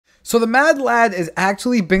So the mad lad has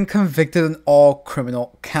actually been convicted on all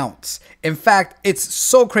criminal counts. In fact, it's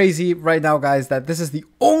so crazy right now, guys, that this is the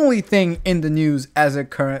only thing in the news as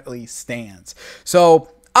it currently stands. So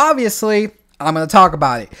obviously, I'm going to talk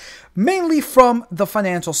about it, mainly from the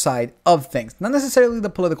financial side of things, not necessarily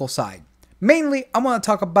the political side. Mainly, I want to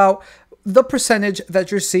talk about the percentage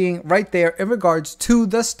that you're seeing right there in regards to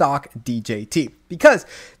the stock DJT, because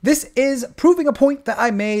this is proving a point that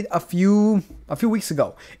I made a few weeks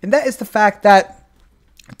ago, and that is the fact that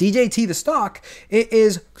DJT, the stock, it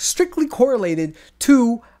is strictly correlated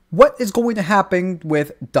to what is going to happen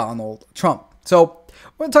with Donald Trump. So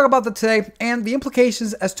we're going to talk about that today and the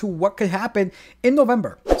implications as to what could happen in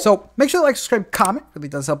November. So make sure to like, subscribe, comment. It really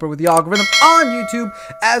does help her with the algorithm on YouTube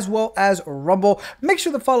as well as Rumble. Make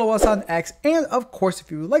sure to follow us on X. And of course,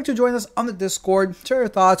 if you would like to join us on the Discord, share your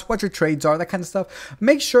thoughts, what your trades are, that kind of stuff,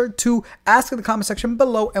 make sure to ask in the comment section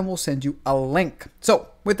below and we'll send you a link. So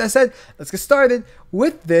with that said, let's get started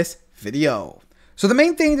with this video. So the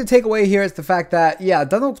main thing to take away here is the fact that, yeah,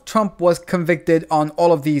 Donald Trump was convicted on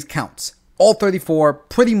all of these counts. All 34,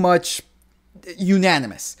 pretty much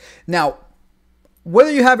unanimous. Now, whether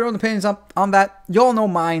you have your own opinions on that, y'all know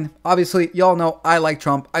mine. Obviously, y'all know I like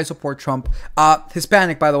Trump. I support Trump.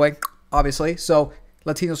 Hispanic, by the way, obviously. So,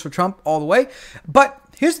 Latinos for Trump all the way. But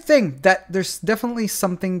here's the thing, that there's definitely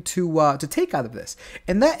something to take out of this.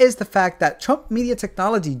 And that is the fact that Trump Media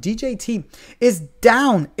Technology, DJT, is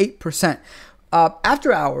down 8%.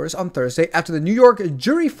 After hours on Thursday, after the New York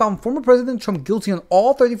jury found former President Trump guilty on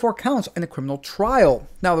all 34 counts in a criminal trial.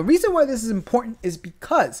 Now, the reason why this is important is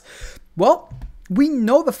because, well, we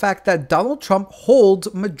know the fact that Donald Trump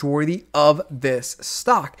holds majority of this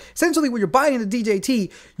stock. Essentially, when you're buying the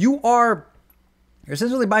DJT, you're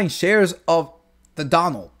essentially buying shares of the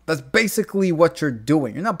Donald. That's basically what you're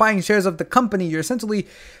doing. You're not buying shares of the company. You're essentially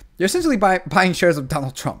buying shares of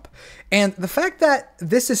Donald Trump. And the fact that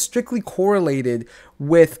this is strictly correlated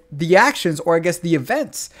with the actions, or I guess the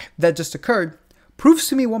events that just occurred, proves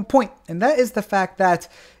to me one point. And that is the fact that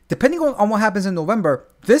depending on what happens in November,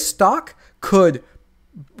 this stock could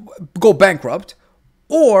go bankrupt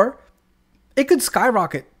or it could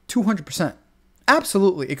skyrocket 200%.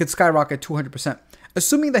 Absolutely, it could skyrocket 200%,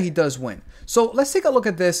 assuming that he does win. So let's take a look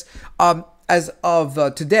at this. As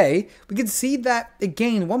of today, we can see that it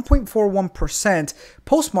gained 1.41%.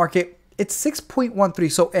 Post-market, it's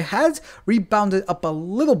 6.13. So it has rebounded up a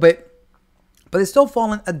little bit, but it's still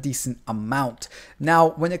fallen a decent amount. Now,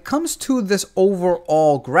 when it comes to this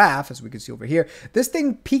overall graph, as we can see over here, this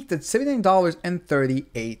thing peaked at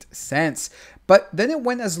 $79.38. But then it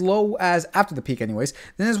went as low as, after the peak anyways,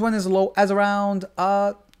 then it went as low as around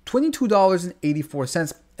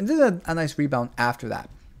 $22.84. And then a nice rebound after that.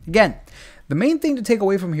 Again, the main thing to take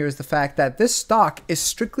away from here is the fact that this stock is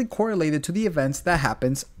strictly correlated to the events that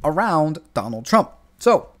happens around Donald Trump.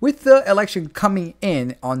 So, with the election coming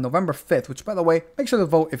in on November 5th, which, by the way, make sure to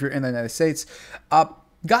vote if you're in the United States.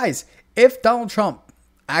 Guys, if Donald Trump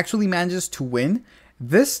actually manages to win,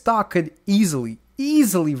 this stock could easily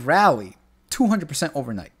rally 200%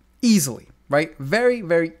 overnight. Easily, right? Very,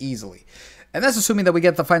 very easily. And that's assuming that we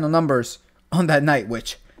get the final numbers on that night,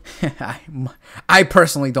 which I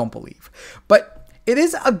personally don't believe. But it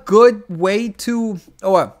is a good way to...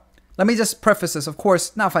 let me just preface this. Of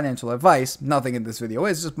course, not financial advice. Nothing in this video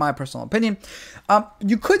is. Just my personal opinion.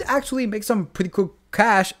 You could actually make some pretty cool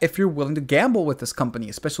cash if you're willing to gamble with this company,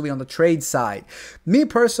 especially on the trade side. Me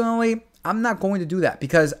personally, I'm not going to do that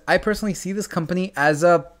because I personally see this company as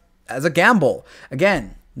a gamble.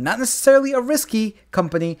 Again, not necessarily a risky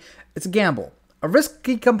company. It's a gamble. A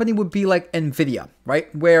risky company would be like Nvidia,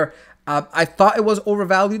 right? Where I thought it was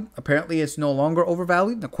overvalued. Apparently, it's no longer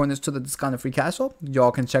overvalued according to the discounted free cash flow.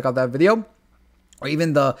 Y'all can check out that video. Or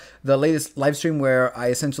even the latest live stream where I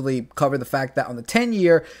essentially cover the fact that on the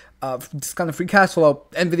 10-year discounted free cash flow,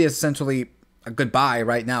 Nvidia is essentially a good buy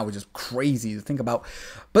right now, which is crazy to think about.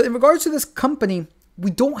 But in regards to this company, we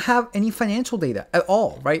don't have any financial data at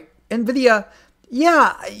all, right? Nvidia...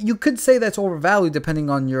 yeah, you could say that's overvalued depending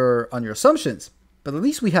on your assumptions, but at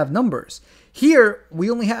least we have numbers. Here,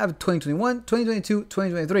 we only have 2021, 2022,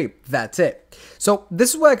 2023. That's it. So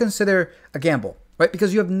this is what I consider a gamble, right?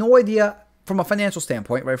 Because you have no idea from a financial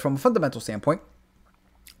standpoint, right? From a fundamental standpoint,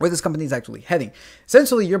 where this company is actually heading.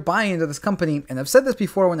 Essentially, you're buying into this company, and I've said this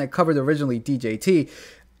before when I covered originally DJT,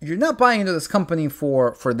 you're not buying into this company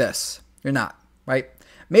for this. You're not, right?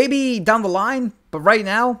 Maybe down the line, but right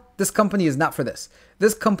now, this company is not for this.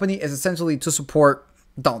 This company is essentially to support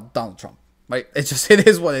Donald Trump, right? It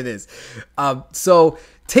is what it is. So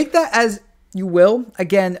take that as you will.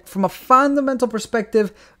 Again, from a fundamental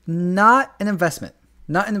perspective, not an investment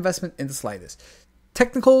in the slightest.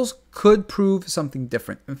 technicals could prove something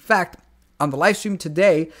different. In fact, on the live stream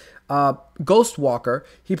today, Ghostwalker,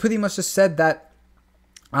 he pretty much just said that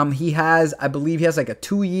I believe he has like a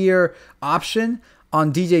 2-year option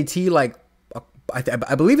on DJT, like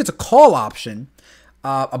I believe it's a call option,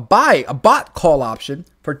 a bot call option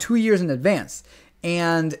for 2 years in advance.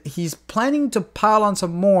 And he's planning to pile on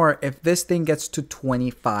some more if this thing gets to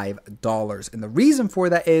 $25. And the reason for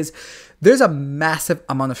that is there's a massive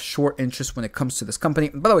amount of short interest when it comes to this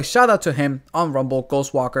company. And by the way, shout out to him on Rumble,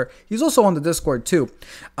 Ghostwalker. He's also on the Discord too.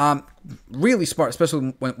 Really smart,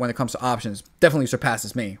 especially when it comes to options. Definitely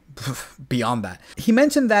surpasses me beyond that. He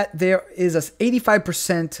mentioned that there is a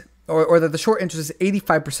 85% or that the short interest is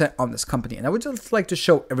 85% on this company. And I would just like to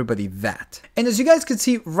show everybody that. And as you guys can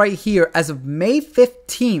see right here, as of May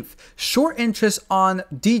 15th, short interest on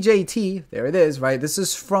DJT, there it is, right? This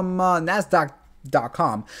is from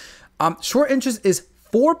NASDAQ.com. Short interest is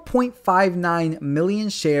 4.59 million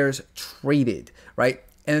shares traded, right?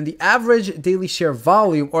 And the average daily share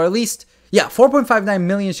volume, or at least, yeah, 4.59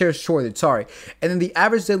 million shares shorted, sorry. And then the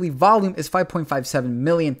average daily volume is 5.57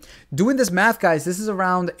 million. Doing this math, guys, this is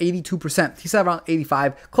around 82%. He said around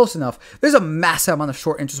 85, close enough. There's a massive amount of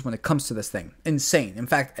short interest when it comes to this thing. Insane. In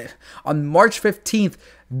fact, on March 15th,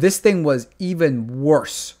 this thing was even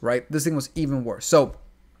worse, right? This thing was even worse. So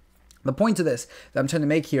the point to this that I'm trying to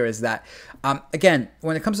make here is that, again,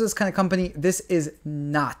 when it comes to this kind of company, this is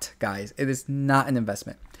not, guys, it is not an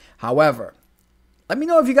investment. However, let me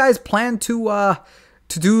know if you guys plan to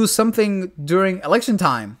do something during election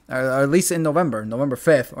time, or at least in November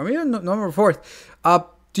 5th, or maybe November 4th.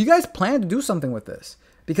 Do you guys plan to do something with this?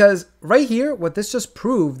 Because right here, what this just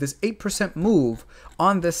proved, this 8% move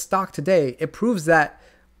on this stock today, it proves that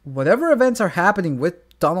whatever events are happening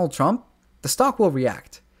with Donald Trump, the stock will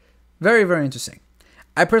react. Very, very interesting.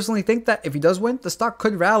 I personally think that if he does win, the stock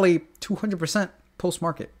could rally 200%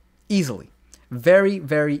 post-market easily. Very,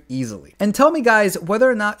 very easily. And tell me, guys, whether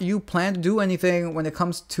or not you plan to do anything when it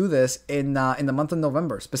comes to this in the month of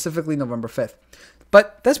November, specifically November 5th.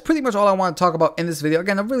 But that's pretty much all I want to talk about in this video.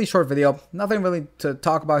 Again, a really short video. Nothing really to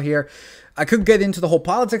talk about here. I could get into the whole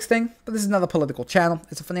politics thing, but this is not a political channel.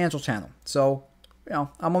 It's a financial channel. So, you know,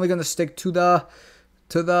 I'm only going to stick to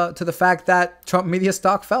the fact that Trump media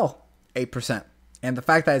stock fell 8%, and the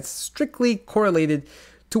fact that it's strictly correlated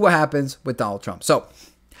to what happens with Donald Trump. So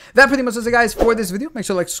that pretty much is it, guys, for this video. Make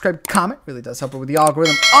sure to like, subscribe, comment. Really does help with the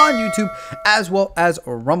algorithm on YouTube as well as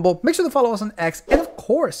Rumble. Make sure to follow us on X. And of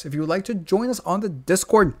course, if you would like to join us on the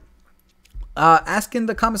Discord, ask in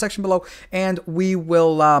the comment section below, and we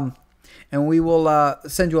will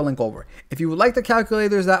send you a link over. If you would like the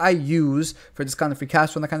calculators that I use for discounted free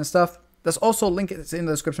cash flow and that kind of stuff, that's also a link. It's in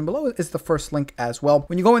the description below. It's the first link as well.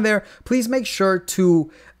 When you go in there, please make sure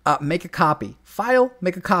to make a copy. File,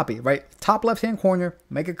 make a copy, right? Top left-hand corner,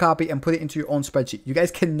 make a copy and put it into your own spreadsheet. You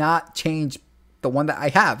guys cannot change the one that I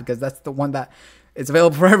have because that's the one that is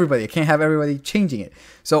available for everybody. I can't have everybody changing it.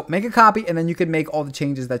 So make a copy and then you can make all the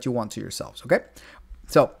changes that you want to yourselves, okay?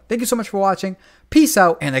 So thank you so much for watching. Peace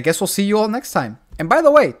out, and I guess we'll see you all next time. And by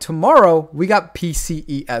the way, tomorrow we got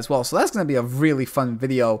PCE as well. So that's going to be a really fun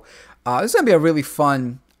video. This is going to be a really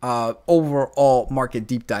fun overall market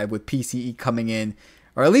deep dive with PCE coming in,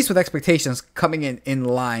 or at least with expectations coming in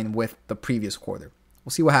line with the previous quarter.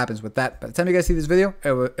 We'll see what happens with that. By the time you guys see this video,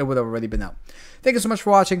 it would have already been out. Thank you so much for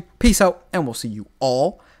watching. Peace out, and we'll see you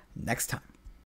all next time.